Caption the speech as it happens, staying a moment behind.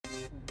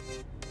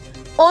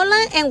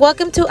Hola and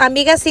welcome to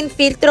Amigas Sin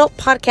Filtro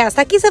podcast.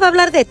 Aquí se va a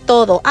hablar de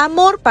todo,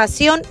 amor,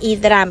 pasión y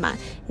drama.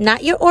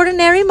 Not your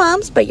ordinary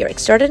moms, but your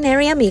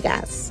extraordinary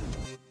amigas.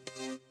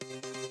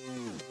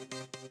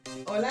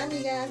 Hola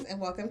amigas and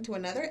welcome to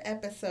another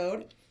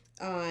episode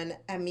on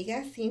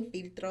Amigas Sin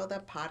Filtro,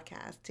 the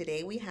podcast.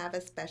 Today we have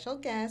a special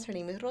guest. Her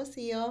name is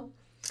Rocio.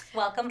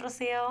 Welcome,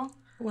 Rocio.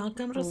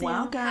 Welcome, Rocio.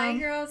 Welcome. Hi,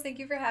 girls. Thank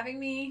you for having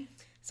me.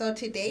 So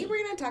today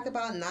we're going to talk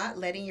about not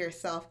letting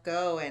yourself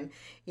go. And,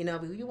 you know,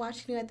 we were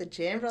watching you at the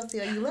gym,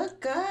 Rocio. You look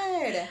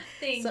good.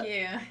 Thank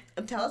you.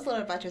 Tell us a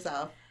little about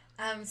yourself.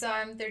 So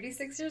I'm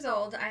 36 years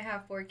old. I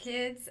have 4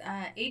 kids,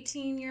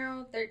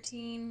 18-year-old,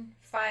 13,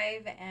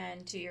 5,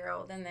 and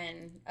 2-year-old, and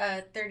then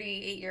a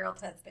 38-year-old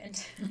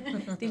husband.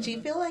 Did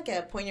you feel like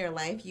at a point in your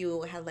life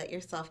you had let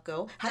yourself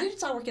go? How did you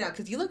start working out?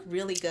 Because you look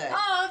really good.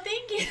 Oh,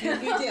 thank you.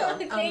 You do.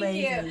 Thank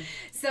Amazing. you.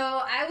 So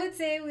I would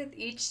say with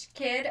each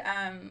kid,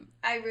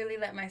 I really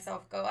let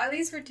myself go, at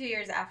least for 2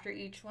 years after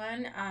each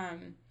one.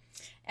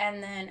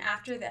 And then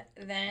after that,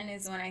 then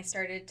is when I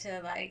started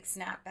to like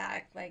snap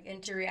back like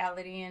into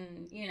reality,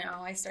 and you know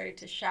I started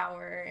to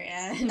shower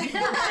and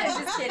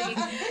just kidding,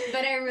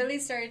 but I really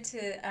started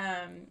to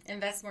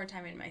invest more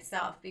time in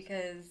myself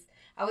because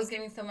I was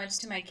giving so much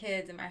to my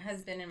kids and my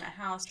husband and my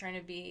house, trying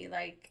to be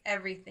like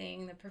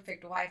everything, the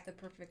perfect wife, the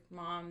perfect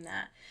mom,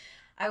 that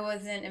I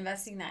wasn't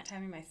investing that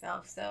time in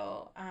myself.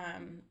 So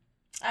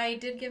I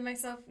did give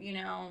myself, you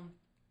know,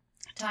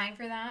 time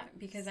for that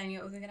because I knew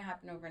it wasn't going to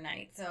happen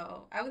overnight.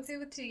 So I would say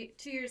with 2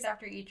 years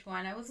after each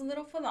one, I was a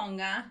little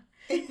fodonga,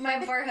 my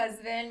poor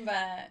husband.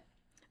 But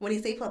when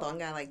you say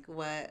fodonga, like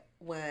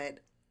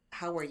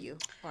how were you?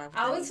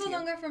 I was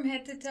fodonga from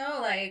head to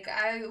toe. Like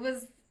I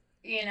was,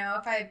 you know,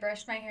 if I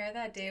brushed my hair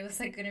that day, it was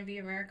like going to be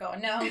a miracle.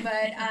 No,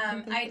 but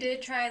I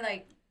did try,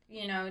 like,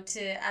 you know,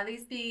 to at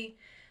least be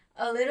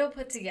a little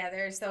put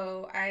together.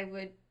 So I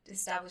would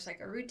establish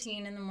like a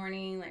routine in the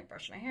morning, like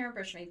brush my hair,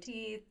 brush my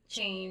teeth,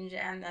 change,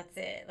 and that's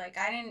it. Like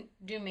I didn't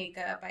do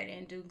makeup, I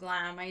didn't do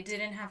glam, I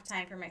didn't have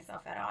time for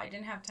myself at all. I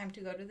didn't have time to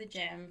go to the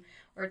gym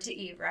or to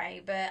eat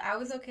right, but I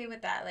was okay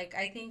with that. Like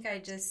I think I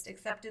just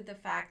accepted the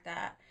fact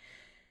that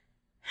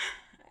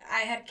I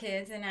had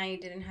kids and I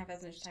didn't have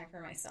as much time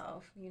for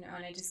myself, you know,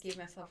 and I just gave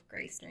myself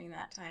grace during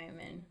that time,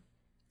 and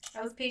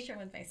I was patient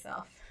with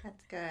myself.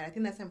 That's good. I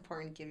think that's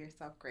important, give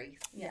yourself grace.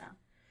 Yeah.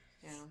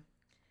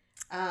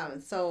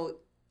 So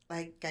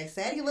like I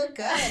said, you look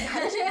good. How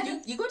did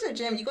you go to the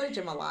gym? You go to the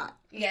gym a lot.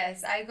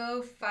 Yes, I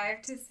go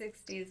 5 to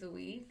 6 days a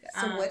week.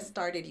 So what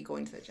started you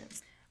going to the gym?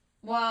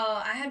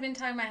 Well, I had been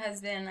telling my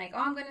husband, like, oh,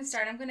 I'm going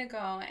to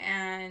go,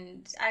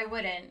 and I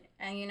wouldn't.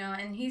 And, you know,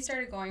 and he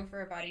started going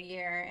for about a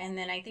year, and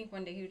then I think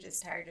one day he was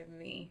just tired of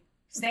me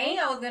saying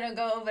I was going to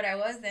go, but I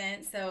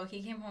wasn't. So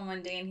he came home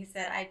one day and he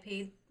said, I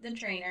paid the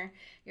trainer,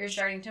 you're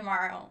starting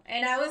tomorrow.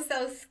 And I was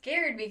so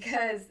scared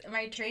because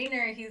my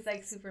trainer, he's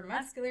like super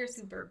muscular,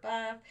 super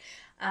buff.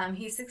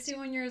 He's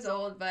 61 years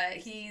old, but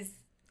he's,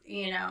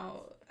 you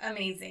know,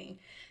 amazing.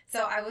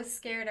 So I was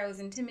scared. I was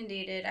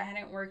intimidated. I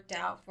hadn't worked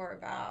out for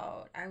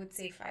about, I would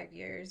say, 5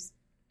 years.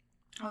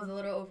 I was a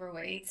little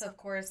overweight. So, of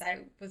course, I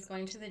was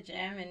going to the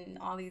gym and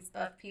all these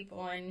buff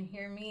people, and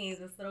here me,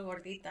 this little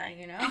gordita,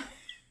 you know.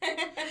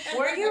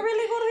 Were you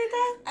really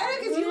gordita? I know,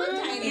 because you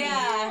look tiny.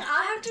 Yeah.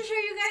 I'll have to show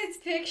you guys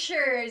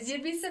pictures.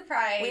 You'd be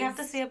surprised. We have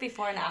to see it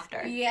before and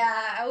after.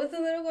 Yeah, I was a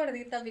little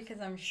gordita because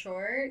I'm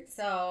short,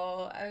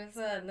 so I was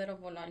a little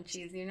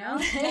bolonchis, you know?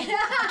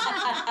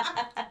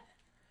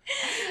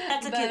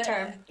 That's a cute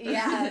term.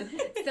 Yeah.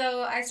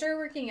 So I started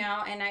working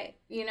out, and I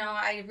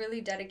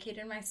really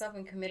dedicated myself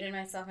and committed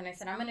myself, and I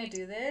said, I'm going to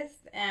do this.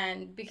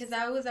 And because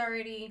I was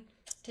already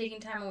taking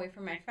time away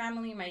from my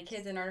family, my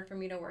kids, in order for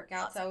me to work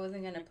out, so I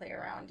wasn't going to play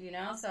around, you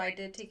know? So I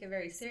did take it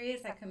very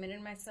serious. I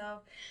committed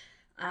myself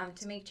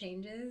to make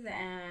changes,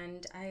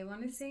 and I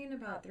want to say in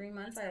about 3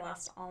 months, I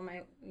lost all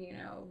my, you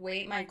know,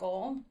 weight, my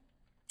goal.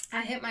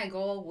 I hit my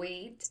goal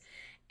weight.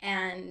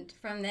 And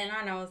from then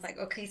on, I was like,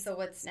 okay, so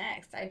what's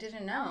next? I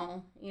didn't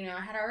know. You know,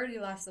 I had already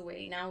lost the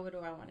weight. Now what do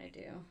I want to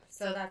do?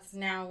 So that's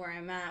now where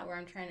I'm at, where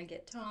I'm trying to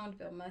get toned,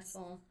 build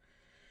muscle.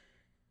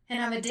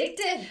 And I'm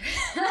addicted.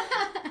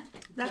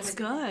 That's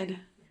good.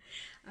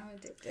 I'm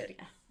addicted,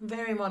 yeah.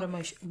 Very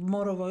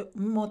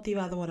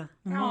motivadora.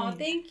 Oh,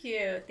 thank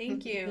you.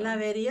 Thank you. La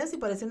verías y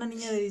parece una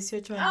niña de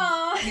 18 años.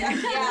 Oh,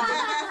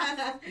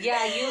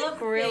 Yeah, you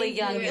look really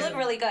young. You look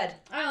really good.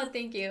 Oh,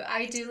 thank you.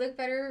 I do look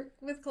better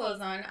with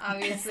clothes on,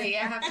 obviously.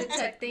 I have to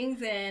tuck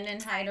things in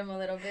and hide them a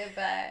little bit,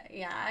 but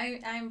yeah,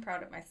 I'm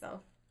proud of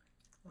myself.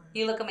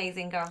 You look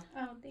amazing, girl.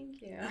 Oh,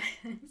 thank you.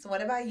 So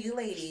what about you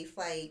ladies?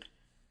 Like,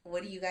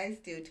 what do you guys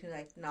do to,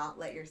 like, not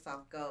let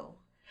yourself go?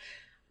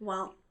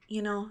 Well,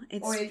 you know,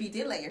 it's... Or if you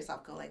did let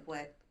yourself go, like,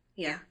 what?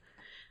 Yeah.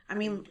 I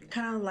mean,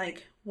 kind of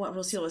like what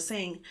Rocio was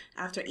saying,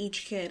 after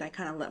each kid, I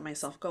kind of let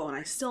myself go, and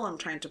I still am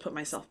trying to put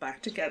myself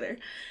back together.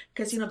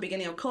 Because, you know,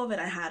 beginning of COVID,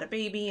 I had a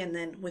baby, and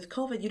then with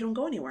COVID, you don't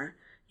go anywhere.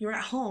 You're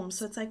at home,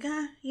 so it's like,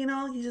 you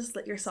know, you just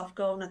let yourself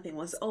go. Nothing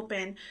was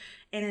open,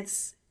 and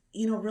it's,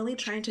 you know, really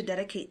trying to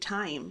dedicate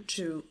time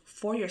to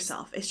for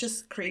yourself. It's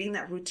just creating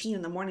that routine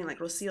in the morning, like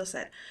Rocio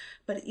said.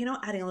 But,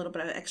 adding a little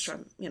bit of extra,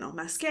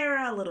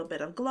 mascara, a little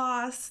bit of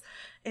gloss.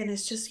 And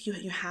it's just,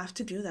 you have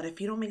to do that.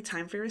 If you don't make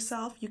time for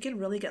yourself, you can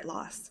really get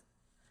lost.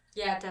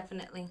 Yeah,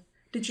 definitely.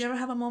 Did you ever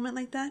have a moment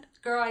like that?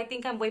 Girl, I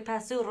think I'm way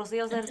past due.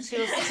 Rocio said she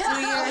was 2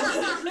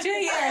 years. 2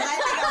 years. I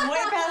think I'm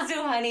way past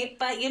due, honey.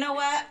 But you know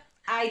what?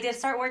 I did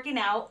start working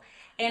out,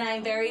 and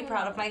I'm very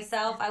proud of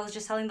myself. I was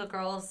just telling the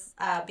girls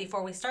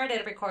before we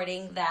started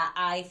recording that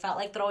I felt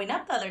like throwing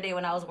up the other day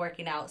when I was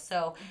working out.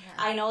 So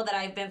I know that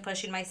I've been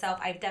pushing myself.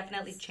 I've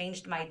definitely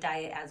changed my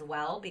diet as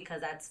well,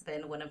 because that's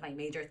been one of my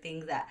major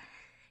things that,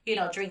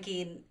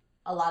 drinking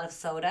a lot of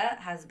soda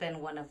has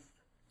been one of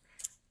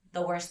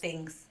the worst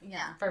things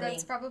for me.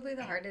 That's probably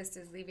the hardest,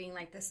 is leaving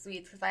like the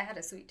sweets, because I had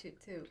a sweet tooth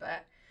too,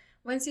 but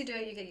once you do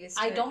it, you get used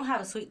to it. I don't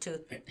have a sweet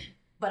tooth,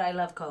 but I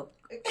love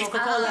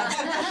Coca-Cola.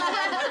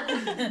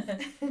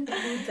 Who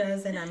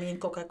doesn't? I mean,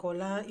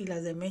 Coca-Cola y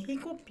las de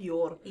Mexico,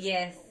 pure.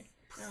 Yes.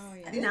 Oh,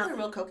 yeah. I think there's a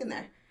real Coke in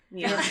there.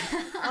 Yeah.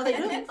 Oh, they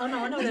do? Oh,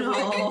 no,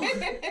 No.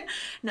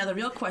 Now, the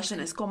real question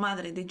is,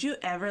 comadre, did you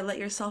ever let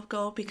yourself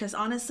go? Because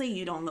honestly,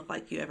 you don't look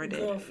like you ever did.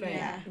 Girlfriend.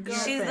 Yeah.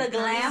 She's the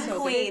glam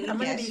queen. I'm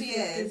going to Yes, be she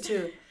 50 is.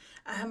 too.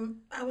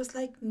 I was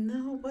like,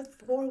 no, what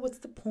for? What's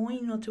the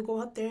point, to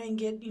go out there and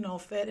get,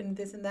 fed and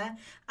this and that.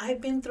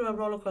 I've been through a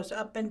roller coaster,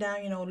 up and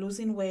down,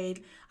 losing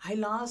weight. I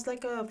lost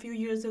like a few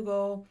years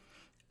ago.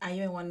 I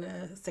even won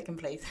second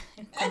place.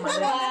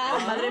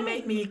 Madre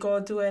made me go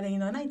to it,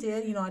 and I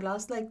did. I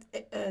lost like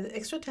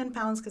extra 10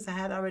 pounds because I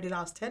had already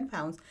lost 10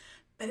 pounds.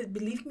 But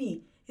believe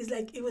me,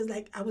 it was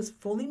like I was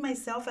fooling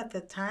myself at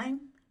the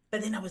time.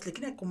 But then I was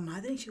looking at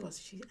comadre, and she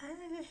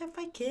I have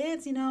 5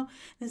 kids, and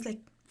it's like,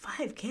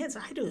 5 kids,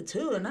 I do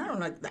too, and I don't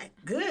look that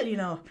good,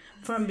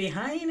 from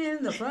behind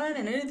and the front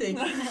and everything.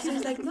 So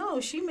it's like, no,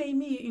 she made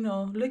me,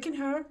 looking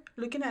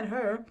at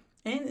her,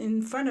 and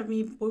in front of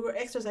me, we were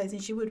exercising.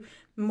 She would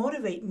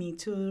motivate me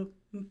to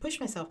push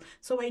myself.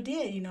 So I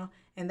did,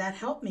 and that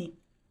helped me.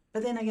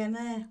 But then again,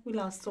 we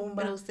lost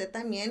Zumba. Pero usted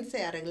también se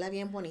arregla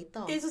bien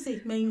bonito. Eso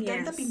sí, me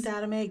encanta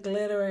pintarme,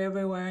 glitter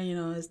everywhere,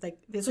 it's like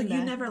this So and you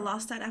that. never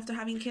lost that after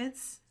having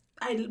kids?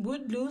 I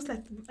would lose,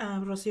 like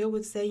Rocio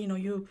would say,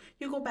 you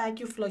go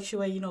back, you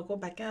fluctuate, go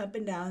back up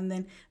and down. And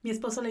then mi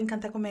esposo le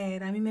encanta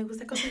comer. A mí me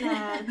gusta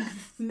cocinar.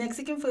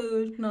 Mexican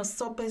food,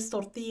 sopes,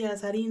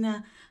 tortillas,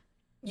 harina,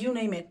 you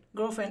name it.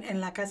 Girlfriend,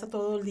 en la casa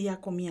todo el día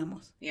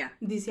comíamos. Yeah.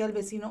 Decía al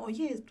vecino,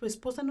 oye, tu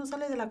esposa no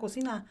sale de la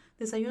cocina,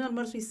 desayuno,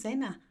 almuerzo y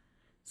cena.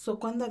 So,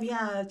 cuando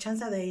había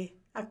chance de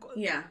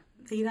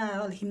ir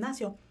al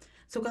gimnasio.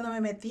 So, cuando me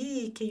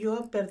metí, que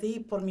yo perdí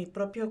por mi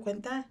propia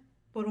cuenta,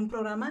 por un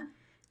programa,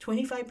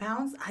 25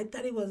 pounds, I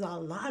thought it was a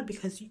lot,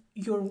 because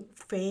your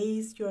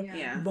face, your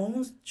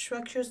bone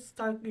structures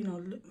start,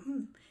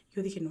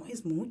 yo dije, no,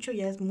 es mucho,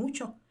 ya es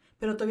mucho.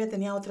 Pero todavía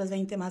tenía otras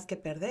 20 más que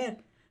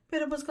perder.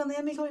 Pero pues cuando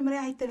ella me dijo, mi madre,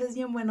 ay, te ves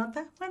bien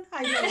buenota. Bueno,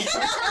 ahí me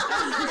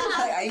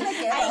Ahí me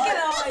quedé.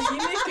 Ahí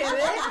me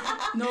quedé.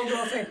 No,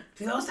 girlfriend,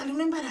 no, salió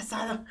una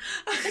embarazada.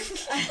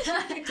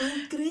 ¿Tú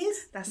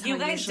crees? You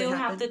guys do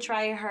have to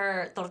try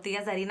her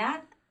tortillas de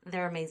harina.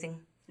 They're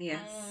amazing. Yes.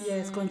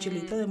 Yes, con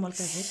chilito de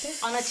molcajete.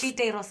 On a cheat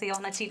day, Rocio,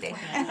 on a cheat day.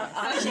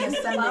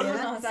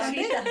 Vámonos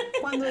ahorita.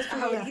 ¿Cuándo es tu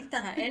día?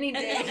 Ahorita, any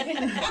day.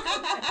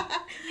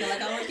 Feel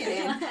like I'm working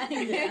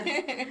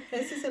in.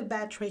 Ese es el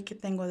bad trait que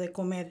tengo de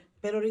comer.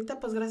 Pero ahorita,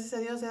 pues gracias a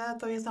Dios, ya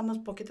todavía estamos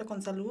poquito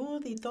con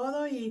salud y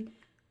todo.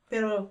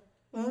 Pero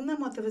una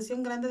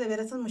motivación grande de ver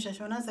a esas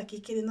muchachonas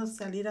aquí queriendo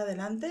salir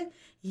adelante.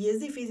 Y es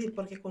difícil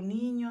porque con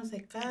niños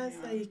de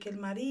casa y que el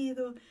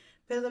marido.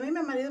 Pero también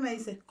mi marido me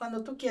dice,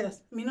 cuando tú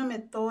quieras. A mí no me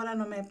tora,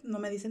 no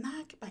me dice,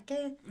 nada, ¿para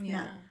qué?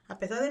 Nada, a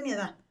pesar de mi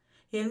edad.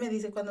 Y él me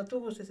dice, cuando tú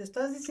gustes,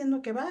 estás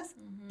diciendo que vas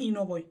y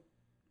no voy.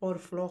 Por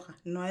floja.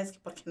 No es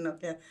porque no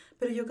quiera.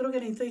 Pero yo creo que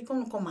necesito ir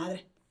con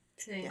comadre.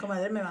 Sí.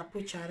 Comadre me va a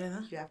puchar,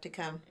 ¿verdad? You have to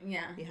come.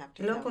 Yeah. You have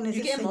to Luego come. con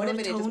You ese get señor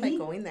motivated just by Tony.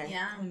 going there.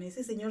 Yeah. Con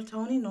ese señor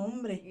Tony, no,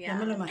 hombre. Ya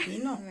me lo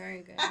imagino.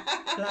 Very good.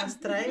 Las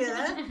trae,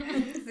 ¿verdad?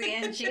 Sí,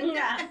 en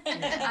chinga.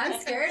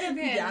 I'm scared of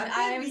him. Ya te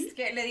I'm vi.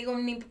 scared. Le digo,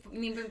 ni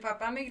mi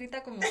papá me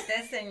grita como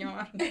usted,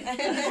 señor.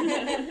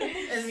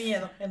 El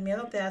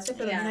miedo te hace,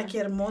 pero mira qué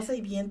hermosa y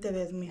bien te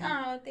ves, mija.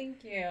 Oh,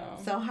 thank you.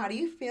 So how do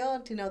you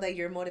feel to know that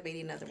you're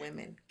motivating other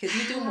women? Because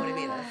you do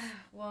motivate us.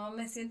 Well,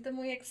 me siento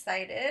muy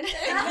excited.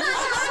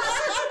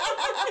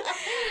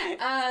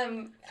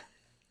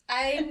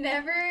 I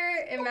never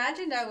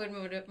imagined I would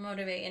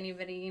motivate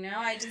anybody,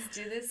 I just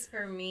do this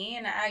for me,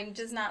 and I'm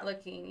just not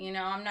looking,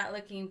 I'm not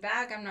looking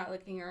back, I'm not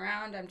looking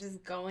around, I'm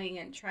just going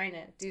and trying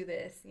to do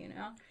this,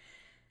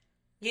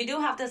 You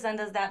do have to send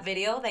us that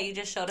video that you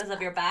just showed us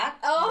of your back.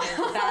 Oh,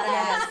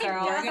 badass,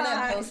 girl. We're going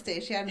to post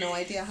it. She had no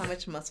idea how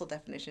much muscle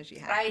definition she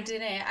had. I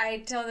didn't. I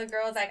tell the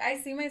girls, I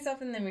see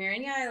myself in the mirror,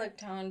 and I look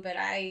toned, but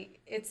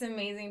it's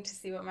amazing to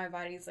see what my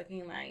body's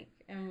looking like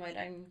and what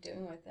I'm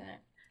doing with it.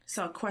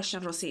 So,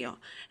 question, Rocio.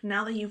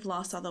 Now that you've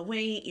lost all the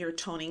weight, you're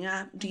toning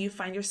up, do you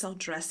find yourself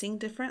dressing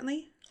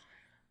differently?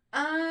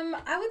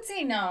 I would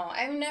say no.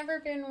 I've never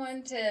been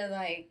one to,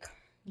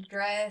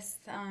 dress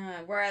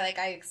where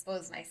I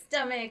expose my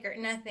stomach or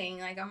nothing.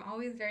 Like, I'm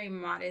always very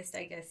modest,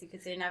 I guess you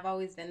could say, and I've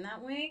always been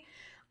that way.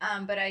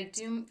 But I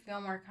do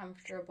feel more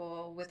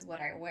comfortable with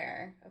what I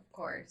wear, of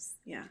course.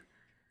 Yeah.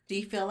 Do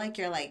you feel like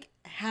you're like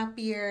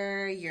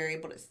happier? You're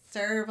able to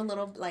serve a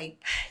little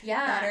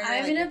Yeah, better,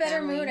 I'm like, in a your better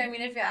family? mood. I mean,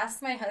 if you ask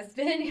my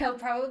husband, he'll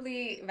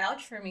probably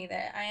vouch for me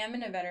that I am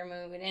in a better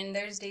mood. And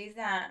there's days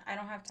that I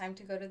don't have time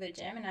to go to the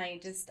gym and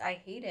I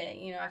hate it.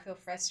 You know, I feel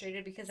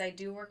frustrated because I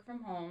do work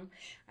from home.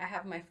 I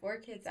have my 4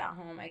 kids at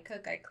home. I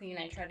cook, I clean,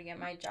 I try to get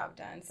my job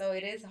done. So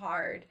it is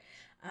hard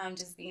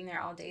just being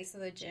there all day. So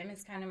the gym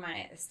is kind of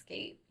my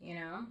escape, you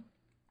know?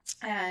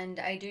 And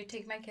I do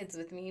take my kids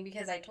with me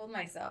because I told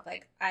myself,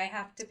 like, I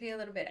have to pay a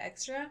little bit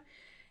extra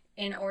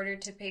in order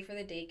to pay for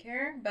the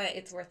daycare, but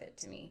it's worth it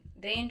to me.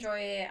 They enjoy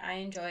it. I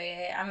enjoy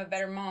it. I'm a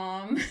better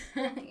mom,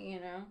 you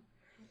know?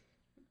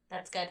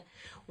 That's good.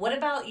 What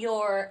about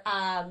your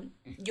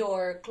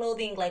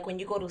clothing, like when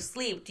you go to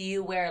sleep? Do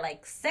you wear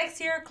like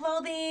sexier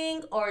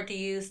clothing or do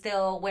you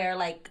still wear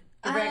like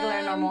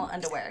regular normal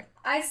underwear?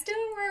 I still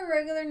wear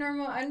regular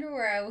normal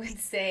underwear, I would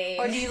say.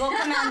 Or do you go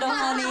commando,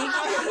 honey?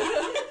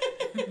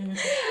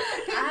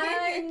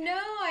 No,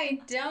 I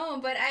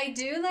don't. But I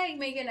do like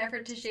make an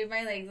effort to shave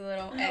my legs a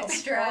little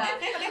extra,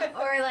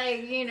 or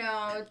like, you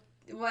know,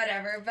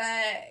 whatever.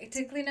 But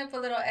to clean up a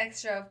little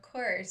extra, of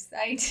course,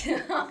 I do.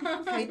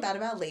 Have you thought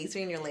about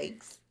lasering your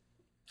legs?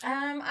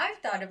 I've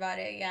thought about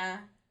it, yeah,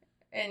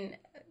 and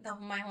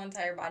my whole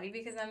entire body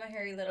because I'm a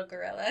hairy little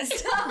gorilla.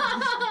 So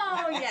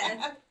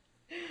yes.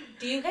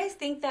 Do you guys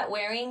think that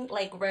wearing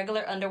like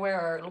regular underwear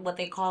or what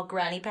they call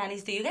granny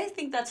panties, do you guys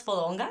think that's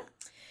fodonga?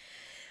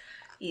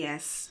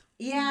 Yes.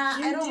 Yeah,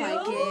 I don't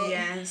like it.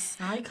 Yes.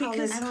 I call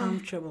it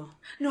comfortable.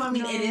 No, I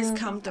mean it is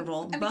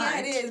comfortable, I mean, but yeah,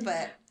 it is,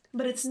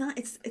 but it's not.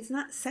 It's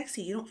not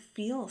sexy. You don't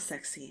feel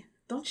sexy,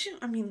 don't you?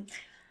 I mean,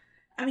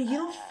 you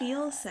don't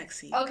feel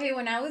sexy. Okay,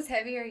 when I was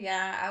heavier,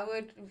 yeah, I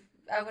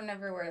would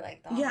never wear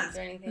like thongs Yeah, or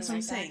anything that's what like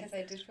I'm that saying. because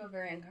I just feel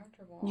very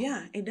uncomfortable.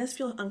 Yeah, it does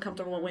feel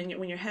uncomfortable when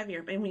you're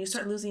heavier, and when you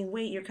start losing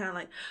weight, you're kind of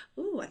like,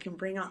 ooh, I can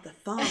bring out the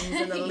thongs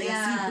and the lacy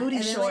booty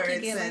and then, shorts like,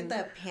 you get and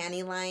like the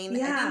panty line.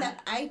 Yeah.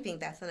 I think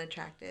that's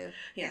unattractive.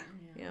 yeah.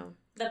 You know.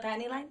 The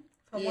panty line?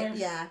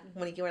 Yeah,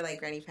 when you wear like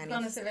granny panties.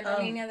 Cuando se ve la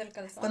línea del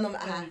calzón. Cuando,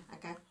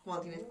 acá,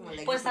 cuando tienes como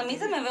leggings. Pues a mí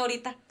se me ve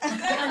ahorita.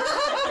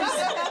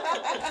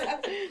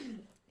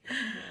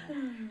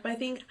 But I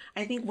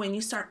think when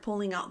you start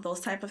pulling out those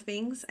type of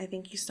things, I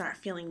think you start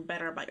feeling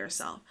better about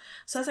yourself.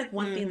 So that's like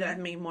one thing that I've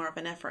made more of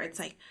an effort. It's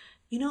like,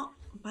 you know,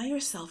 buy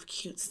yourself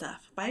cute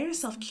stuff. Buy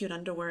yourself cute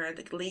underwear,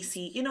 like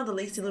lacy, you know, the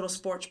lacy little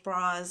sports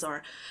bras,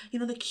 or, you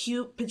know, the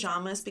cute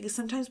pajamas, because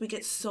sometimes we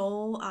get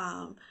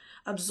so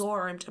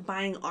absorbed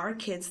buying our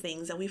kids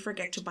things that we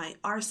forget to buy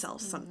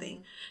ourselves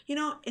something. You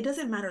know, it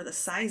doesn't matter the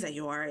size that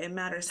you are, it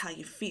matters how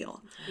you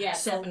feel. Yeah,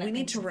 so definitely. we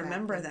need to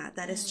remember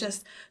that it's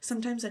just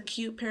sometimes a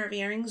cute pair of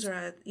earrings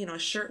or a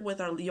shirt with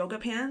our yoga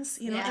pants,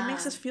 you know, it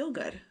makes us feel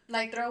good.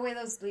 Like, throw away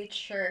those bleached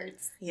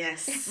shirts.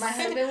 Yes. My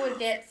husband would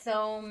get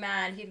so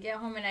mad. He'd get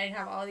home and I'd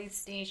have all these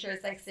stained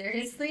shirts. Like,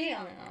 seriously? I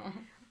don't know.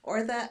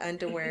 Or the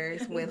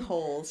underwears with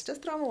holes.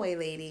 Just throw them away,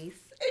 ladies.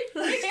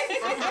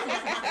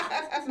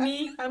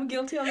 Me, I'm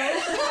guilty of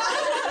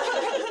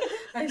that.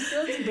 I'm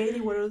still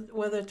debating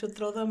whether to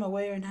throw them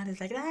away or not. It's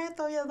like, todavía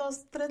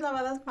 2-3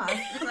 lavadas más.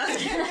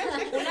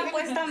 Una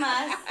puesta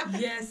más.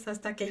 Yes,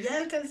 hasta que ya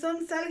el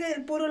calzón salga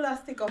del puro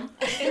elástico.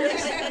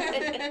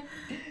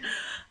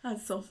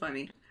 That's so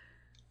funny.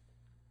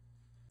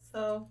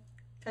 So,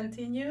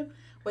 continue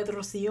with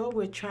Rocio.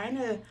 We're trying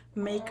to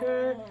make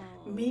her,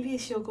 maybe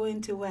she'll go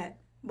into what?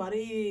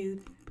 Body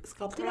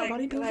sculpting or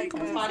bodybuilding?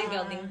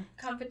 Bodybuilding.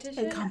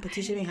 Competition. A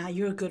competition.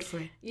 You're good for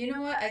it. You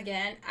know what?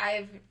 Again,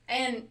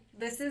 and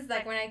this is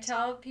like when I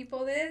tell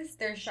people this,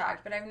 they're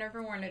shocked, but I've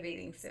never worn a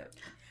bathing suit.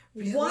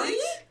 What?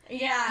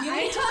 Yeah. You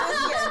need to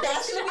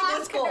that's gonna be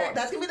this goal.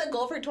 That's gonna be the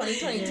goal for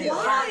 2022.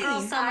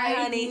 All summer,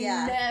 honey.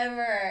 Yeah.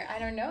 Never. I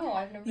don't know.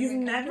 I've never. You've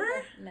been never?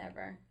 comfortable.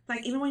 Never.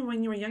 Like even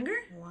when you were younger?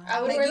 Wow.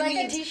 I would Like, wear you like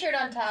mean- a t-shirt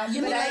on top,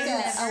 You but mean I like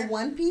never. a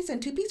 1-piece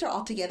and 2-piece or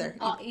all together?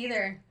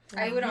 Either.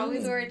 I would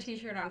always wear a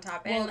t-shirt on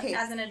top, and Well, okay.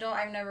 as an adult,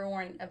 I've never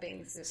worn a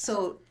bathing suit.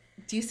 So,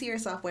 do you see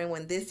yourself wearing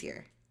one this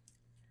year?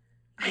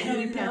 I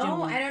don't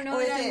know. I don't know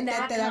Or is that it I'm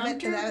that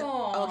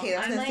comfortable. okay, I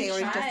was I'm gonna say, or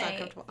you're just not shy.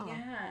 comfortable. Oh.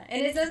 Yeah,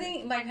 and it's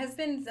nothing. My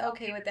husband's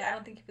okay with it. I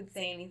don't think he would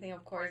say anything.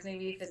 Of course,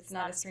 maybe if it's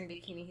not a string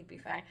bikini, he'd be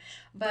fine.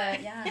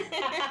 But yeah.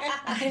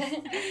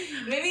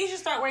 Maybe you should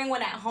start wearing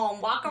one at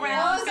home. Walk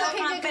around, Oh, feel so I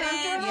can get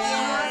confident. comfortable.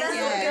 Yes, That's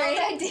yes. a great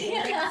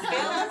idea.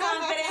 Feel the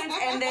confidence,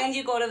 and then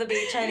you go to the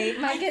beach, honey.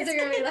 My kids are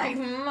gonna be like,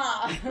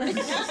 "Mom."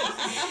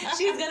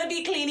 She's gonna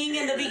be cleaning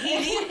in the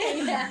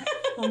bikini. Yeah.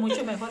 O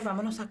mucho mejor,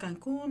 vámonos a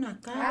Cancún,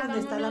 acá, donde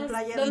está la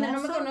playa donde no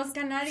me hermosa.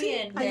 conozca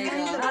nadie. Ahí Yeah.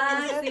 se va a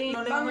conocer, Sí,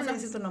 no le vamos a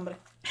vámonos. decir tu nombre.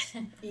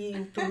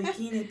 Y tu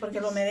bikini,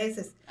 porque lo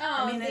mereces. Oh,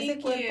 I mean, thank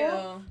ese cuerpo.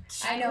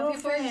 you. I know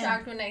people are girlfriend.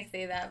 shocked when I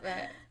say that, but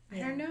I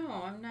Yeah. don't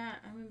know. I'm not.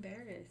 I'm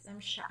embarrassed. I'm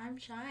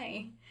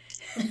shy.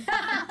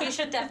 You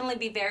should definitely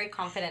be very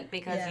confident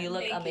because Yeah. you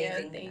look Thank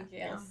amazing. you. Thank you.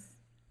 Yes.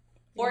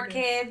 4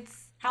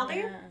 kids. How old are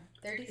you? Yeah.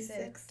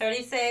 36.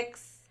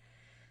 36.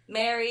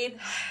 Married.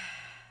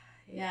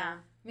 Yeah.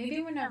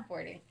 Maybe we're not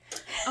 40.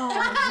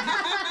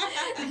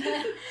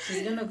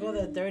 She's gonna go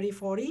to 30,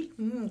 40.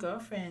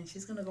 Girlfriend,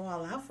 she's gonna go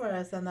all out for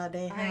us on that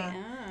day, huh? I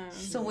am.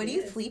 So where do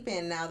you sleep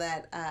in now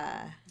that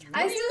I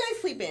where do you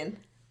guys sleep in?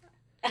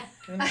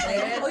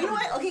 Oh, you know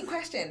what? Okay,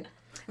 question.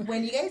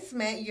 When you guys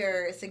met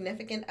your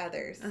significant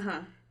others,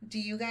 do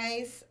you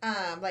guys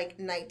like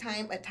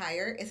nighttime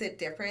attire? Is it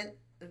different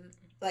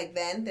like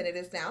then than it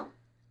is now?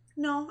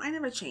 No, I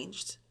never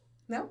changed.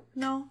 No?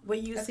 No. What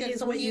you That's see good. is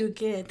So what you- you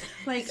get.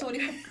 Like, So what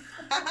do you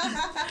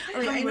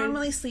like I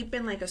normally sleep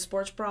in like a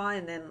sports bra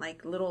and then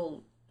like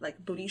little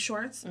like booty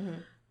shorts,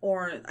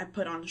 or I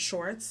put on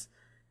shorts.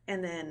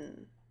 And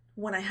then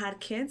when I had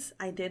kids,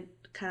 I did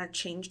kind of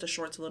change the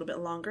shorts a little bit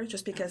longer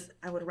just because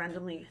I would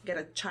randomly get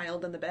a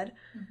child in the bed.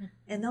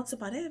 And that's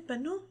about it.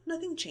 But no,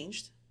 nothing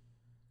changed.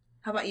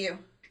 How about you?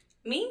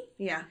 Me?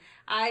 Yeah.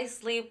 I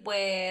sleep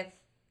with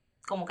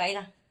como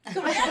caiga. I'm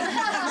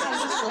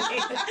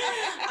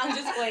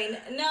just playing.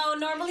 No,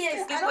 normally I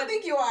sleep I don't with...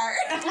 think you are.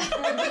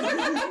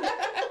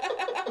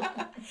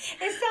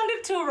 It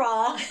sounded too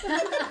raw.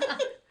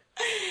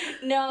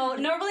 No,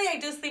 normally I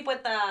do sleep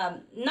with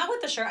not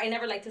with the shirt. I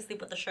never like to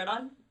sleep with the shirt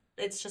on.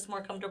 It's just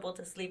more comfortable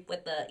to sleep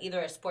with either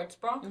a sports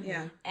bra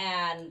Yeah.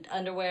 and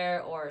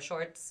underwear or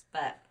shorts.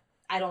 But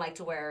I don't like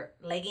to wear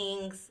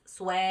leggings,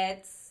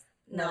 sweats,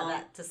 none of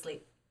that to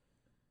sleep.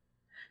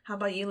 How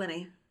about you,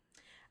 Lenny?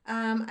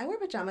 I wear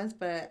pajamas,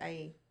 but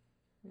I,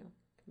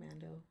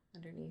 commando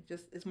underneath.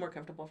 Just it's more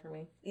comfortable for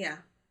me. Yeah.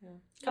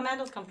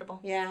 Commando's comfortable.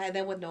 Yeah, and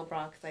then with no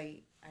bra, 'cause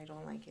I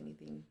don't like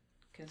anything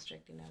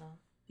constricting at all.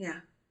 Yeah.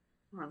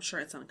 Well, I'm sure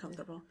it's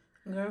uncomfortable.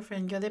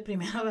 Girlfriend, yo de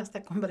primero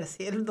hasta con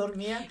brasier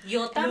dormía.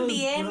 Yo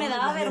también, me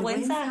daba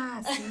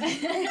vergüenza. Sí.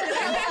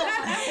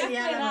 Me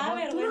daba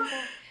vergüenza.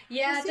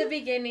 Yeah, at the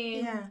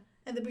beginning. Yeah,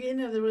 at the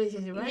beginning of the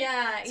relationship, right?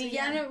 Yeah, Sí, y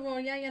ya no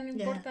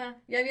importa.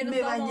 Ya vieron Me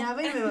todo.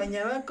 bañaba y me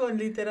bañaba con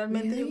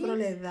literalmente, yo creo,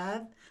 la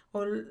edad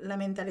o la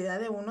mentalidad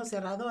de uno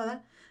cerrado,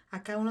 ¿verdad?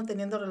 Acá uno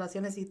teniendo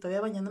relaciones y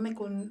todavía bañándome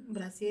con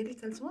brasier y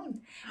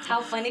calzón.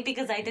 How funny,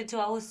 because I did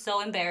too. I was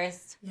so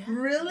embarrassed. Yeah.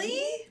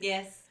 Really?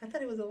 Yes. I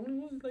thought it was the only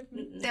one like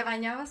me. ¿Te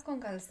bañabas con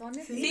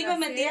calzones? Sí, me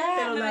metía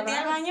Pero al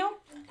lavabas. baño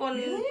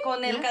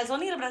con el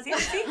calzón y el brasier,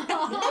 sí.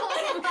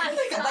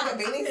 Like a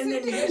bathing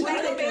suit.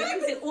 Like a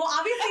bathing suit. Well,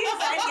 obviously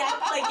inside, yeah,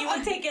 like you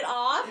would take it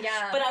off,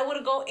 Yeah. but I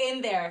would go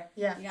in there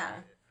Yeah.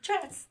 Yeah.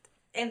 dressed.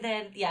 And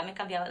then, yeah, me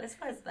cambiaba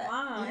después. But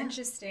Wow,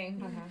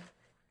 interesting.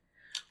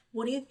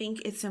 What do you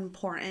think is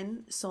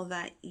important so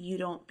that you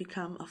don't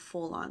become a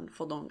full-on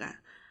fodonga?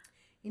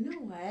 You know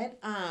what?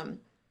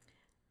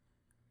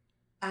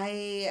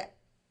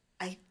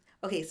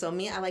 Okay, so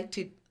me, I like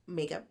to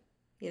make up,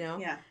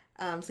 Yeah.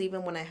 So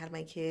even when I had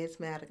my kids,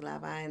 me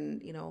arreglaba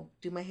and,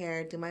 do my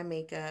hair, do my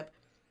makeup,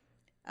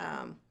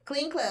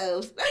 clean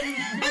clothes.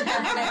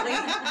 Definitely.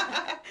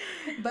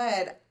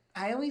 But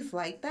I always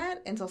like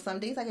that. And so some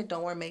days I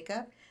don't wear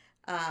makeup,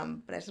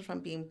 but that's just from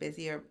being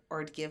busy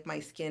or to give my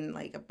skin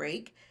like a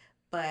break.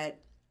 But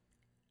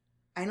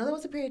I know there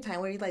was a period of time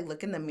where you like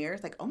look in the mirror,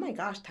 it's like, oh my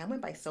gosh, time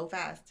went by so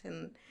fast.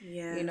 And,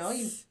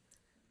 Yes.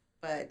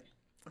 but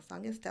as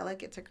long as Stella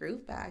gets her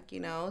groove back,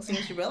 as soon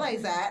as you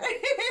realize that.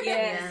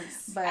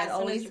 yes. But As soon as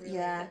always, you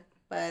realize it.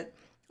 but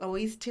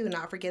always to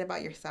not forget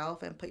about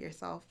yourself and put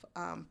yourself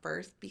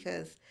first,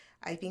 because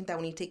I think that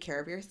when you take care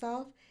of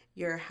yourself,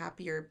 you're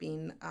happier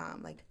being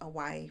like a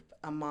wife,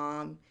 a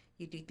mom.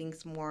 You do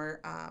things more,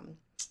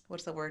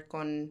 what's the word,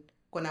 con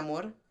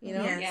amor,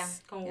 Yes. Yeah,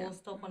 con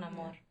gusto, con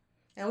amor.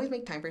 I always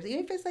make time for it,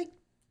 even if it's like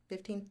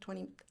 15,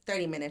 20,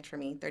 30 minutes for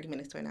me, 30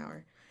 minutes to an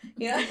hour.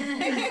 Yeah.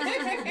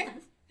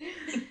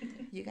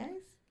 You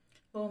guys?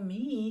 Well,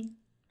 me,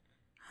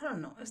 I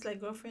don't know. It's like,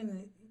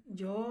 girlfriend,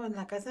 yo en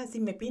la casa, si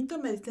me pinto,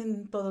 me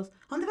dicen todos,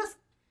 ¿dónde vas?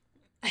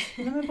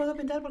 No me puedo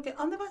pintar porque,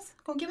 ¿dónde vas?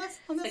 ¿Con quién vas?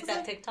 ¿Dónde Like vas?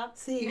 that TikTok?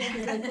 Sí,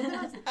 it's like, ¿dónde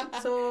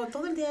vas? So,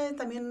 todo el día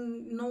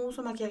también no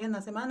uso maquillaje en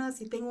la semana.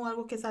 Si tengo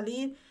algo que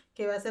salir,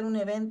 que va a ser un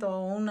evento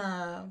o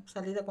una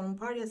salida con un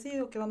party así,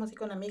 o que vamos a ir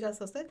con amigas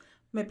a usted,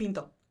 me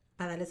pinto.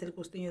 Para darles el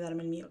gusto y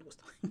darme el mío el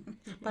gusto.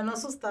 Para no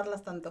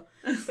asustarlas tanto.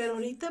 Pero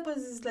ahorita, pues,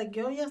 es like,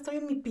 yo ya estoy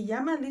en mi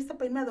pijama lista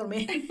para irme a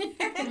dormir.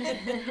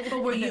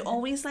 But were you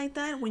always like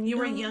that? When you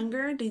were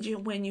younger,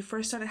 when you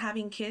first started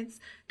having kids,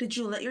 did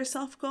you let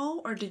yourself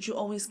go or did you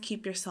always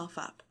keep yourself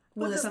up?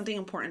 Was it something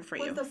important for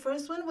you? Well, the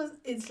first one was,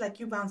 it's like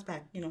you bounce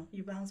back,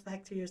 you bounce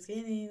back to your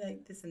skinny,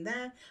 like this and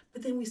that.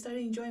 But then we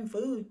started enjoying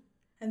food.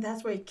 And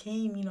that's where it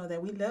came,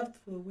 that we loved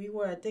food. We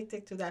were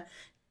addicted to that.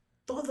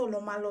 Todo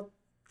lo malo,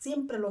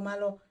 siempre lo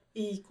malo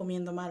y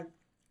comiendo mal.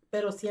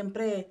 Pero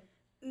siempre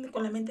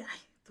con la mente, ay,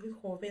 estoy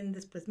joven,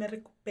 después me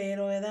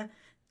recupero, ¿verdad?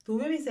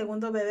 Tuve mi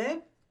segundo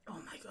bebé, oh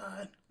my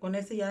God, con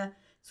ese ya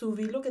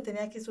subí lo que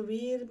tenía que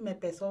subir, me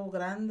pesó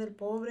grande el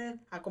pobre,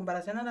 a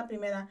comparación a la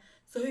primera.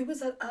 So it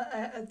was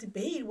a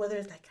debate whether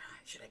it's like,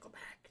 should I go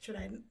back, should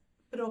I?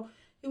 Pero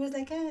it was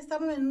like,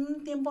 estaba en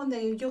un tiempo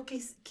donde yo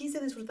quise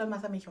disfrutar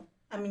más a mi hijo,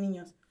 a mis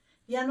niños.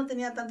 Ya no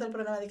tenía tanto el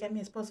problema de que mi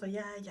esposo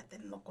ya te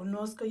lo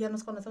conozco, ya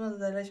nos conocemos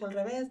de derecho al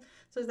revés.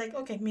 So it's like,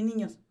 okay, mis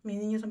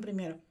niños son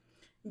primero.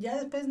 Ya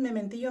después me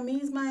mentí yo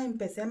misma,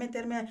 empecé a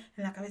meterme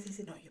en la cabeza y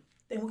decir, no, yo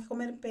tengo que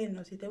comer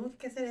penos y tengo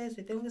que hacer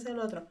eso y tengo que hacer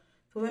lo otro.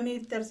 Tuve mi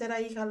tercera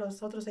hija a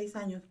los otros 6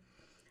 años.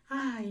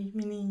 Ay,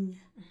 mi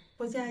niña.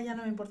 Pues ya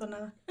no me importa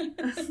nada.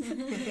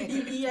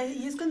 y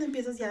es cuando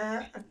empiezas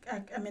ya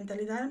a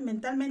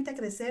mentalmente a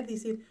crecer,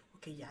 decir,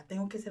 ok, ya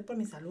tengo que ser por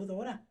mi salud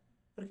ahora,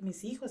 porque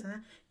mis hijos,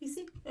 ¿verdad? Y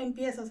sí,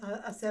 empiezas a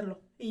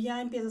hacerlo, y ya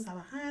empiezas a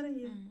bajar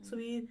y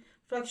subir,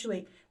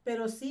 fluctuate.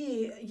 Pero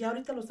sí, ya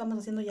ahorita lo estamos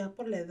haciendo ya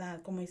por la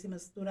edad, como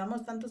decimos,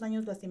 duramos tantos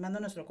años lastimando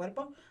nuestro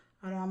cuerpo,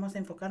 ahora vamos a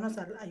enfocarnos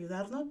a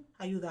ayudarlo,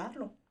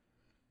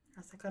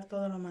 a sacar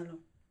todo lo malo.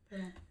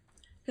 Pero...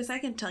 Because I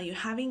can tell you,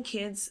 having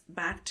kids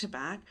back to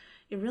back,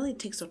 it really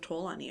takes a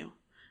toll on you.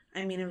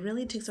 I mean, it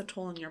really takes a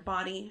toll on your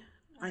body,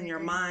 on your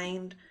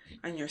mind,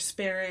 on your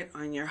spirit,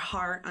 on your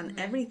heart, on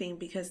everything.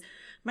 Because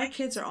my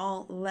kids are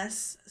all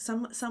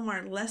some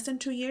are less than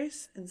 2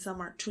 years, and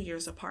some are 2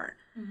 years apart.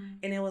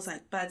 And it was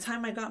like, by the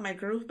time I got my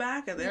groove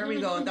back, and there we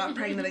go, got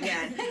pregnant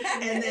again.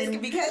 And then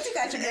because you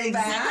got your groove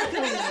back.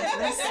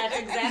 That's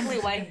exactly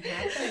why.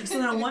 So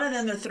now one of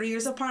them, they're 3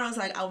 years apart. I was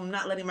like, I'm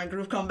not letting my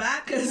groove come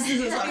back because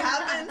this is what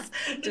happens.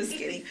 Just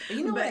kidding.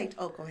 You know what?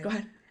 Go ahead. Go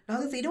ahead. I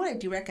was gonna say, you know what I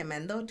do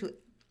recommend though? To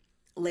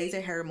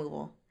laser hair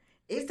removal.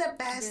 It's the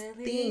best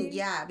thing,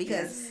 yeah,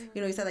 because,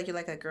 you know, you said like you're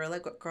like a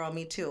girl,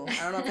 me too.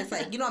 I don't know if it's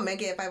like, you know, men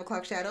get 5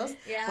 o'clock shadows?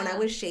 Yeah. When I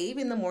would shave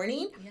in the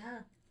morning,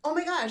 oh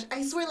my gosh,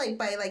 I swear, like,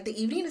 by like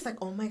the evening, it's like,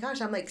 oh my gosh,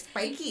 I'm like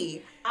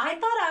spiky. I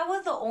thought I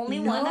was the only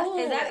one does that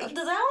only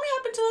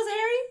happen to us,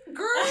 Harry?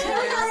 Girl,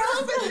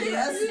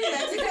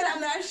 Mexican, I'm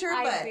not sure,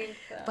 I think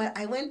so. but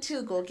I went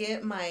to go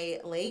get my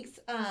legs,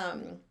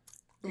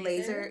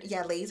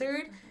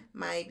 lasered,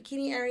 my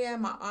bikini area,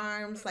 my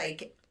arms,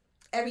 like,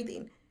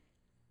 everything.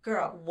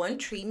 Girl, one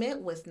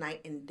treatment was night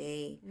and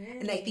day. Really?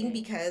 And I think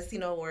because, you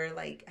know, we're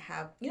like,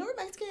 we're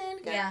Mexican,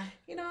 got,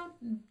 you know,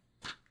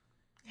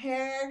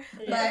 hair.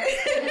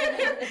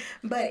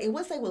 But it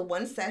was like with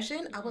one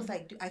session, I was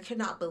like, I could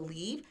not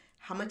believe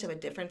how much of a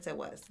difference it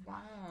was.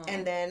 Wow.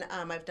 And then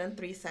I've done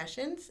 3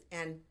 sessions,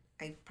 and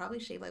I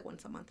probably shave like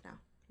once a month now.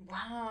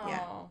 Wow.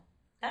 Yeah.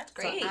 That's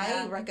great. So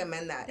I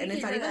recommend that. And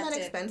it's not even that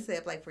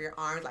expensive, like for your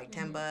arms, like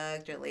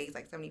 $10, your legs,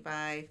 like $75.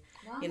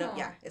 Wow. You know,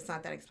 it's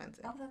not that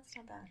expensive. Oh, that's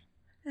not bad.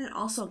 And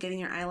also getting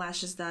your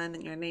eyelashes done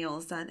and your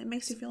nails done, it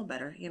makes you feel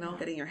better, you know,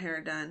 getting your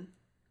hair done.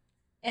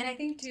 And I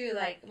think too,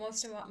 like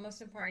most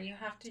important, you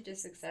have to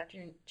just accept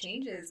your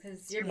changes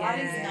because your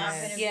body's not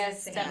going to be the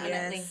same.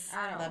 Definitely.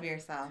 Yes. Love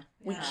yourself.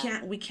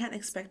 We can't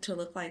expect to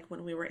look like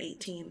when we were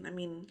 18. I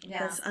mean,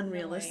 that's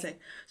unrealistic.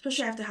 No,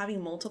 especially after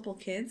having multiple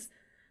kids.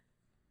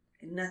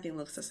 Nothing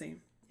looks the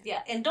same.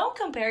 Yeah, and don't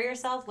compare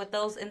yourself with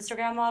those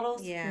Instagram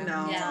models. Yeah.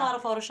 No. It's a lot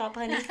of Photoshop,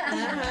 honey.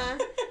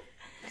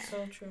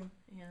 So true.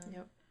 Yeah.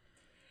 Yep.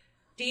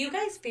 Do you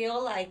guys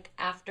feel like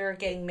after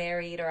getting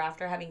married or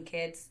after having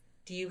kids,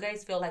 do you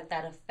guys feel like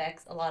that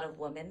affects a lot of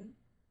women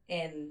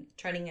in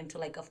turning into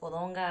like a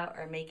fodonga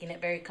or making it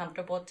very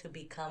comfortable to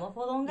become a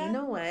fodonga? You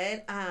know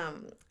what?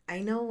 I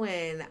know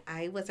when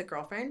I was a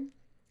girlfriend,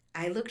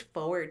 I looked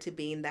forward to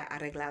being that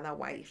arreglada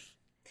wife.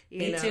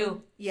 Me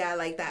too. Yeah,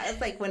 like that.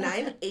 It's like when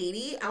I'm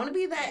 80, I want to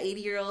be that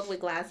 80-year-old with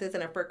glasses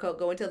and a fur coat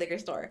going to a liquor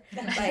store.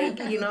 Like,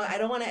 you know, I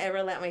don't want to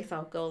ever let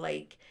myself go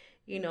like,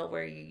 you know,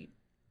 where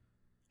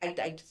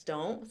I just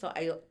don't. So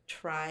I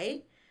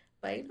try.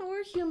 But, you know,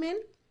 we're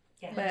human.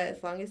 Yeah. But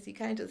as long as you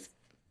kind of just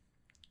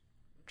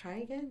try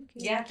again.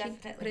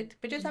 Definitely.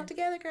 Put yourself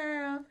together,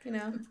 girl. You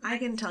know. I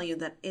can tell you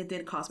that it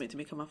did cause me to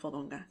become a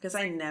fodonga because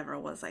I never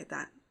was like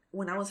that.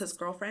 When I was his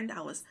girlfriend,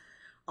 I was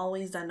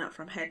always done up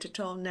from head to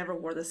toe, never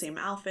wore the same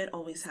outfit,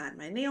 always had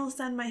my nails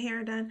done, my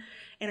hair done.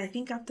 And I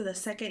think after the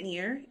second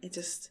year, I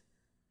just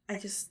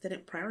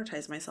didn't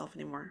prioritize myself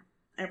anymore.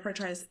 I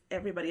prioritized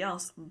everybody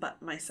else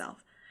but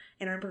myself.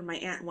 And I remember my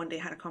aunt one day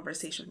had a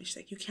conversation with me. She's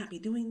like, you can't be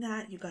doing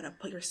that. You got to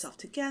put yourself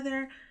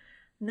together.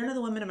 None of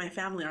the women in my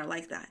family are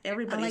like that.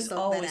 Everybody's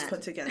always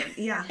put together.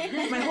 Yeah,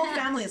 my whole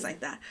family is like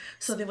that.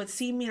 So they would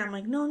see me and I'm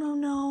like,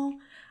 no.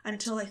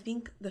 Until I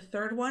think the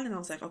third one. And I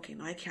was like, okay,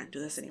 no, I can't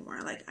do this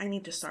anymore. Like, I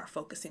need to start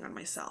focusing on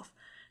myself.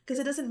 Because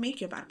it doesn't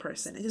make you a bad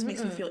person. It just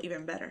makes me feel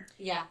even better.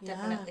 Yeah,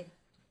 definitely.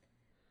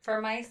 For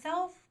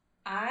myself,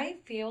 I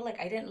feel like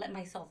I didn't let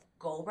myself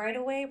go right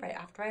away, right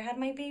after I had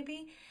my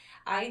baby.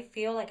 I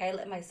feel like I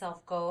let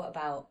myself go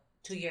about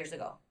 2 years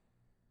ago.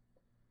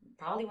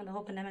 Probably when the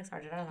whole pandemic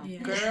started. I don't know.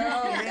 Yeah.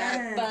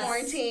 Girl, But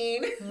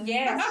quarantine.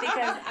 Yes,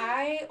 because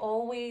I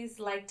always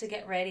like to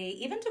get ready.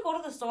 Even to go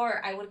to the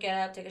store, I would get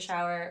up, take a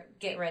shower,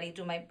 get ready,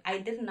 I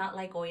did not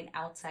like going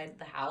outside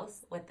the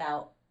house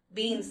without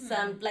being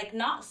like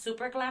not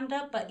super glammed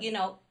up, but you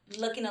know,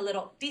 looking a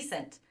little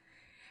decent.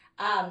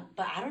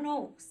 But I don't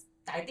know.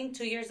 I think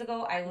 2 years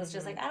ago, I was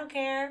just like, I don't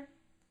care.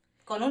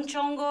 Con un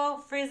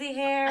chongo, frizzy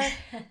hair,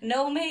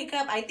 no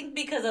makeup. I think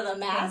because of the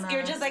mask,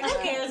 you're just like, who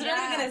cares? They're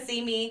not gonna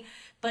see me.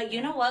 But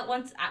you know what?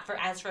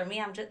 As for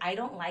me, I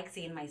don't like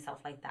seeing myself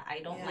like that.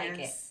 I don't like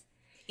it.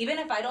 even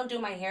if I don't do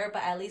my hair,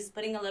 but at least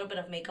putting a little bit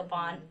of makeup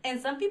on.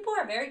 And some people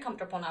are very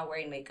comfortable not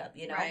wearing makeup,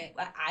 you know. Right.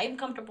 I'm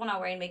comfortable not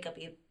wearing makeup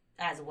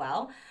as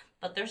well.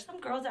 But there's some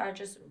girls that are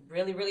just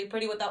really, really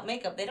pretty without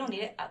makeup. They don't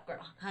need it.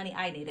 Girl, honey,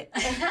 I need it.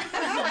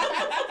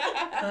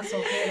 That's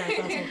okay. That's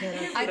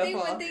okay. I think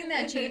one thing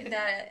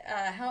that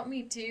helped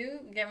me too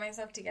get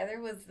myself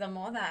together was the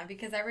moda,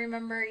 because I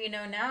remember, you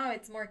know, now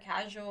it's more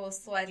casual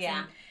sweats. Yeah.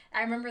 And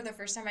I remember the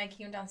first time I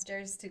came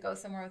downstairs to go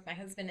somewhere with my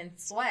husband in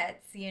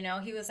sweats, you know,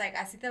 he was like,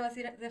 "Así te vas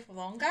a ir de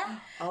fodonga?"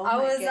 Oh I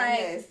my was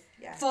goodness.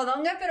 like,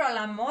 "Fodonga, pero a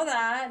la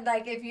moda.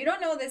 Like, if you don't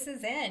know, this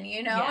is in,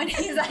 you know?" And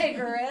he's like,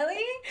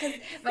 "Really?" Because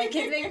my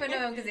kids make fun of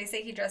him because they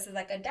say he dresses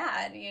like a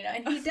dad, you know,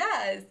 and he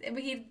does.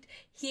 But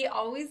he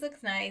always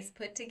looks nice,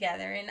 put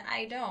together, and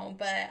I don't.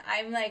 But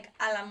I'm like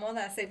a la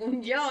moda,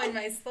 según yo, in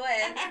my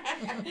sweats.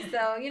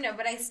 So, you know,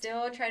 but I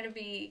still try to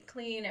be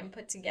clean and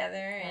put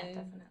together,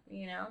 and,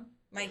 you know,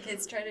 my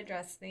kids try to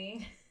dress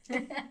me.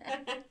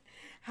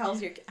 How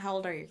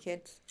old are your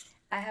kids?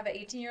 I have an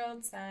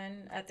 18-year-old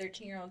son, a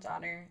 13-year-old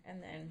daughter,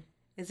 and then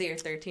Is it your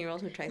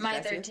 13-year-old who tries to my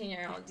dress you?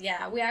 13-year-old.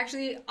 Yeah, we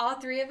actually, all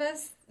three of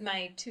us,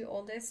 my two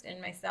oldest and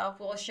myself,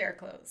 will share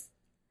clothes.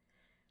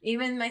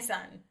 Even my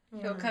son.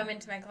 He'll come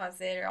into my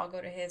closet, or I'll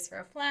go to his for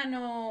a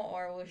flannel,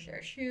 or we'll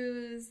share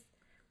shoes.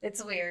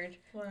 It's weird.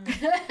 Wow.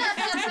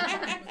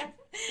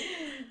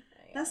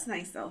 That's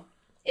nice though.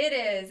 It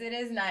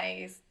is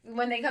nice.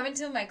 When they come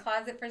into my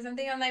closet for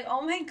something, I'm like,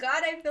 oh my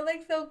God, I feel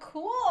like so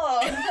cool.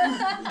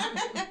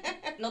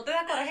 ¿No te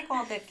da coraje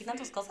cuando te quitan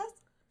tus cosas?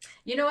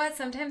 You know what?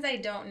 Sometimes I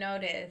don't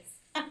notice.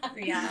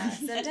 Yeah,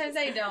 sometimes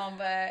I don't,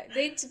 but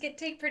they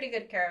take pretty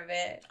good care of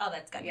it. Oh,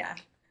 that's good. Yeah.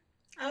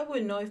 I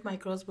would know if my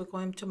girls would go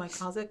into my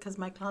closet because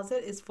my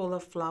closet is full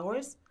of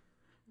flowers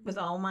with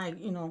all my,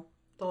 you know,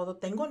 todo.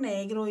 Tengo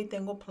negro y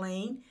tengo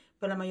plain,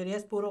 pero la mayoría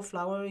es puro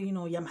flower, you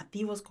know,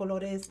 llamativos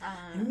colores.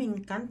 A mí me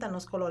encantan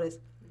los colores.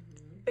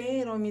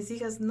 Pero mis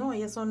hijas, no,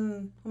 ellas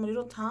son como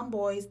little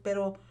tomboys,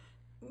 pero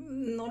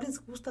no les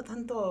gusta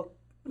tanto,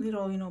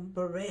 little, you know,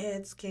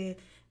 berets, que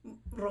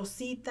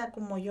rosita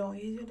como yo.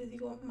 Y yo les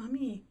digo,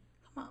 mami,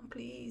 come on,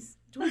 please,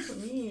 do it for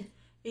me.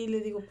 Y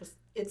le digo, pues,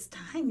 it's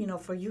time, you know,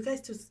 for you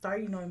guys to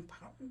start, you know,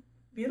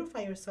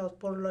 beautify yourselves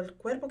por el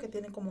cuerpo que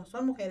tienen como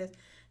son mujeres.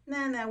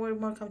 Nah, we're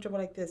more comfortable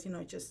like this, you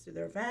know, just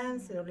their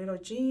Vans, their little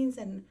jeans,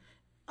 and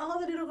all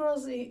the little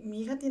girls.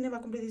 Mi hija va a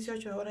cumplir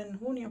 18 ahora en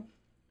junio.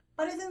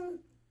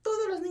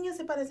 Todos los niños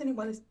se parecen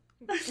iguales.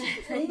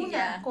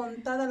 Una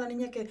contada la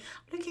niña que,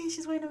 look,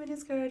 she's wearing a mini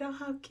skirt. Oh,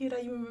 how cute.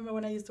 I remember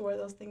when I used to wear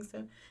those things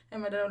too.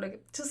 And my dad was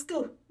like, to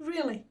school?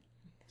 Really?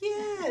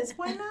 Yes,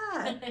 why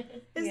not?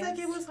 It's like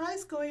it was high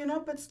school, you know,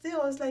 but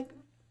still, it's like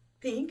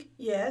pink,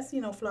 yes, you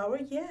know, flower,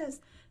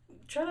 yes.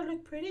 Try to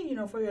look pretty, you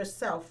know, for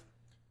yourself.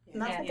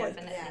 Not for boys.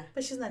 Yeah.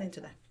 But she's not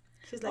into that.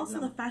 She's like, Also,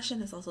 no. the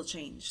fashion has also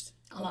changed.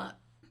 A lot.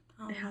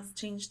 It has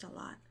changed a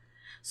lot.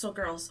 So,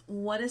 girls,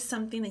 what is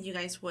something that you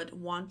guys would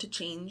want to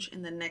change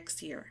in the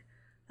next year?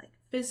 Like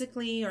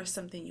physically, or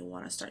something you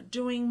want to start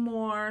doing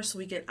more so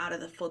we get out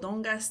of the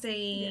fodonga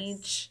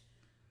stage?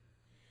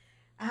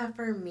 Yes.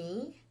 For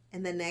me,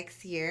 in the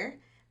next year,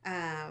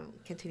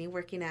 continue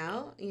working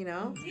out, you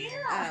know?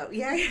 Yeah.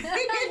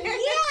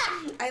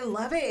 I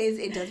love it.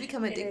 It does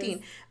become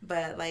addicting.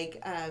 But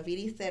like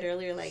Vidi said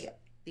earlier, like, I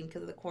think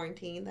because of the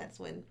quarantine, that's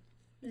when,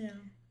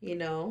 you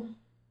know,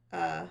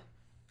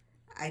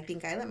 I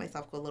think I let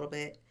myself go a little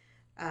bit.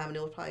 And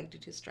it was probably due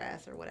to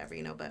stress or whatever,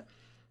 you know, but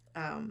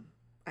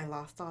I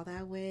lost all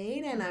that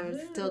weight and I'm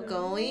still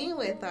going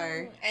with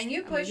our... And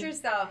you push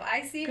yourself.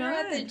 I see her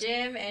at the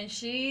gym and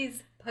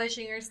she's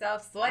pushing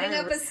herself, sweating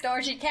up a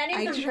storm. She can't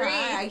even breathe.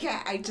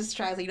 I just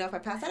try. Like, you know, if I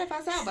pass out, I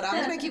pass out. But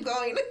I'm going to keep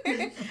going.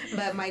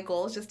 But my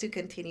goal is just to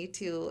continue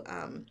to,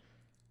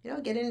 you know,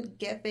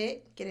 get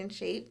fit, get in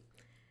shape.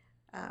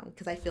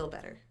 Because I feel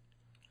better.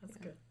 That's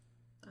good.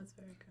 That's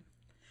very good.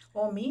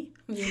 Well, me?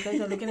 You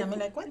guys are looking at me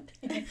like, what?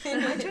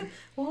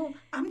 Well,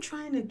 I'm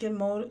trying to get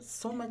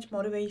so much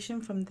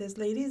motivation from these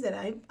ladies that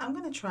I'm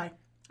going to try.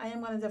 I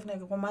am going to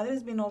definitely go.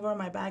 Comadre's been over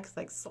my back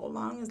like so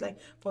long. It's like,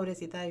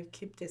 pobrecita, I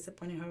keep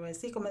disappointing her.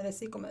 Sí,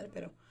 comadre.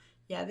 Pero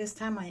yeah, this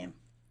time I am.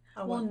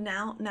 Well,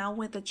 now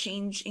with the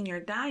change in your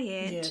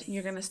diet,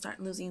 you're going to start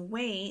losing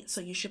weight.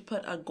 So you should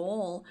put a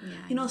goal,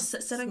 you know,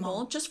 set a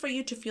goal just for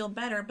you to feel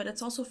better, but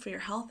it's also for your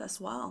health as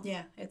well.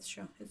 Yeah, it's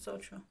true. It's so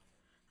true.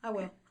 I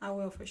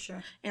will for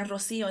sure. And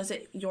Rocio, is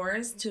it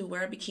yours to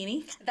wear a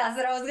bikini? That's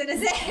what I was going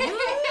to say.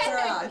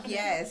 Girl,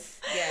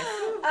 yes.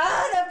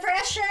 Oh, the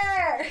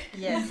pressure.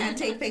 Yes, and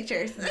take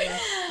pictures.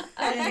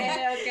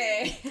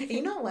 Okay.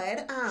 You know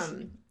what?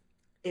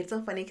 It's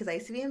so funny because I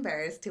used to be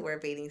embarrassed to wear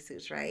bathing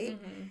suits, right?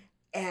 Mm-hmm.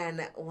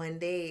 And one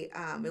day,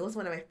 it was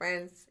one of my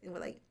friends, and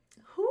we're like,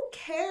 who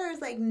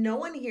cares? Like, no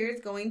one here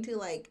is going to,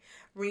 like,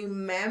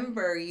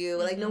 remember you.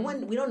 Like, no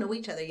one, we don't know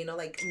each other, you know,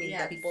 like, maybe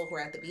the people who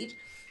are at the beach.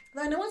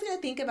 Like, no one's going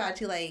to think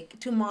about you, like,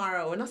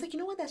 tomorrow. And I was like, you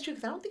know what? That's true,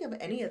 because I don't think of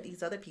any of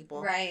these other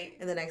people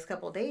in the next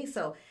couple of days.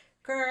 So,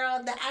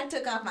 girl, I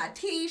took off my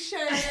T-shirt.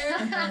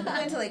 I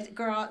went to, like,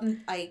 girl,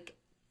 like,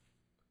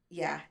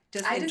 yeah,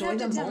 just enjoy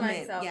the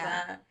moment.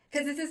 That.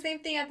 Because it's the same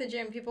thing at the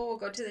gym. People will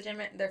go to the gym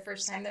their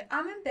first time.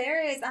 I'm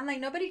embarrassed. I'm like,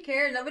 nobody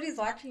cares. Nobody's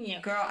watching you.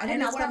 Girl, I did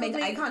not want to make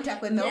eye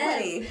contact with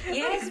nobody.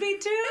 Yes, me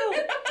too.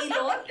 Y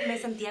luego me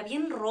sentía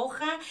bien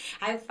roja.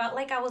 I felt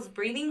like I was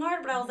breathing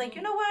hard, but I was like,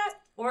 you know what?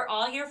 We're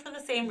all here for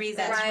the same reason.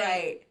 That's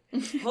right. Who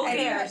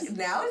cares?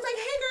 Now it's like,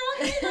 hey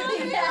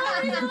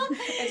girl,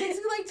 it takes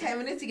me like 10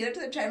 minutes to get up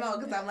to the treadmill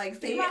because I'm like,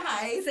 stay my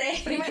height,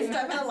 putting my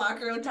stuff in the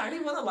locker room, talking to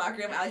people in the locker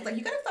room. Alex like,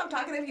 you gotta stop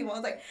talking to people. I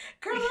was like,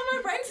 girl, they're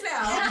my friends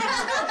now.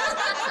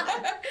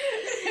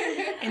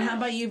 And how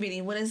about you,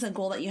 Vinny? What is a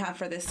goal that you have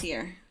for this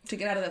year to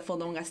get out of the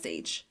fodonga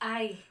stage?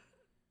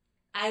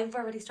 I've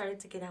already started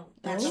to get out.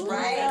 That's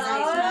right. That's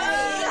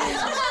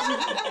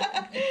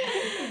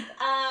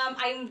right.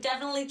 I'm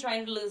definitely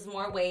trying to lose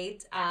more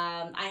weight.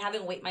 I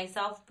haven't weighed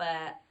myself,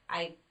 but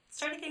I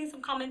started getting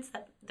some comments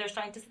that they're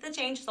starting to see the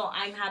change, so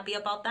I'm happy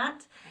about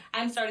that.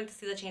 I'm starting to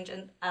see the change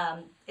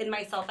in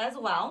myself as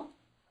well.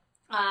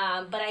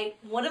 But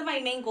one of my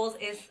main goals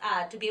is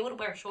to be able to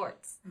wear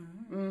shorts.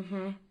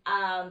 Mm-hmm.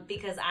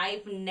 Because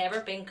I've never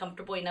been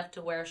comfortable enough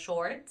to wear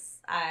shorts.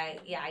 I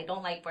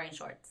don't like wearing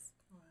shorts.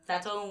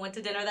 That's why when we went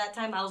to dinner that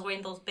time, I was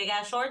wearing those big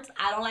ass shorts.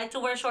 I don't like to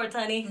wear shorts,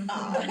 honey.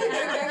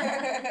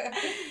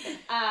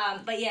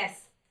 But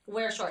yes,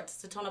 wear shorts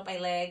to tone up my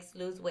legs,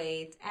 lose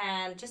weight,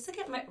 and just to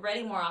get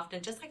ready more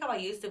often, just like how I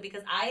used to,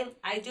 because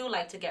I do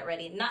like to get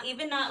ready. Not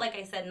like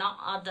I said, not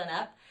all done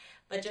up,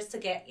 but just to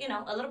get,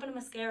 a little bit of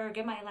mascara,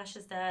 get my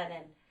eyelashes done,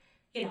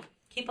 and,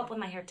 keep up with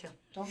my hair too.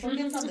 Don't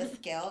forget on the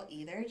scale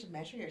either to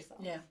measure yourself.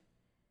 Yeah.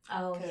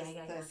 Oh, Because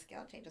yeah. the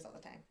scale changes all the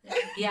time.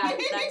 Yeah,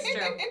 that's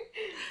true.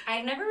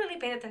 I've never really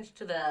paid attention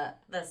to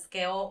the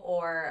scale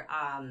or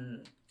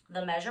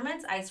the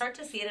measurements. I start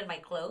to see it in my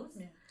clothes.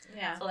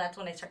 Yeah. So that's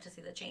when I start to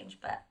see the change.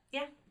 But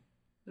yeah,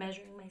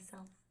 measuring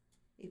myself.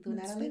 ¿Y tú,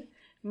 Natalie?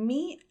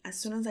 Me, as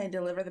soon as I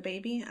deliver the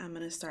baby, I'm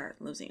going to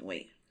start losing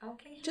weight.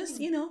 Okay.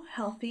 Just,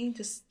 healthy,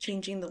 just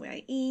changing the way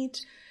I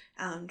eat,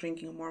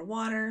 drinking more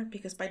water,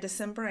 because by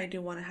December I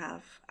want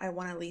to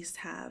at least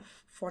have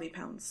 40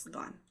 pounds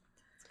gone.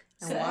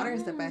 And water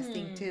is the best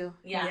thing too.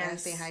 Yeah. You gotta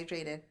stay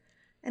hydrated.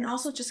 And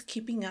also just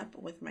keeping up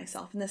with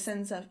myself in the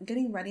sense of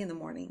getting ready in the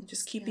morning,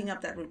 just keeping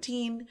up that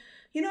routine,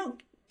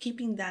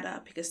 keeping that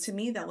up, because to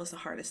me that was the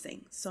hardest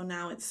thing. So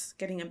now it's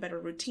getting a better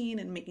routine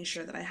and making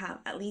sure that I have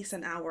at least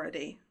an hour a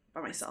day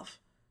by myself.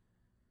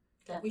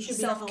 We should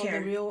be Self-care. all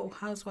the real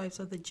housewives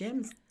of the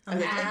gyms.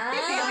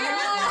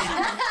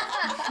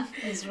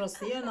 Miss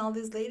Rocio and all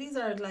these ladies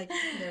are like,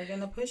 they're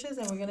going to push us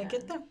and we're going to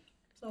get there.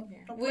 So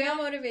We all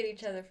motivate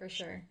each other for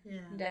sure. yeah,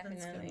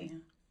 Definitely.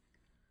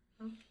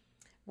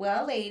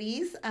 Well,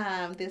 ladies,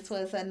 this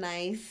was a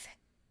nice,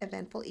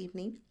 eventful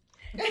evening.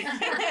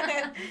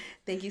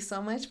 Thank you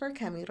so much for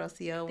coming,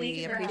 Rocio. We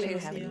you for appreciate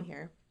having having us. you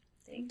here.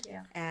 Thank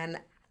you. And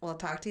we'll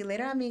talk to you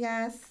later,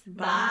 amigas.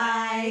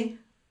 Bye.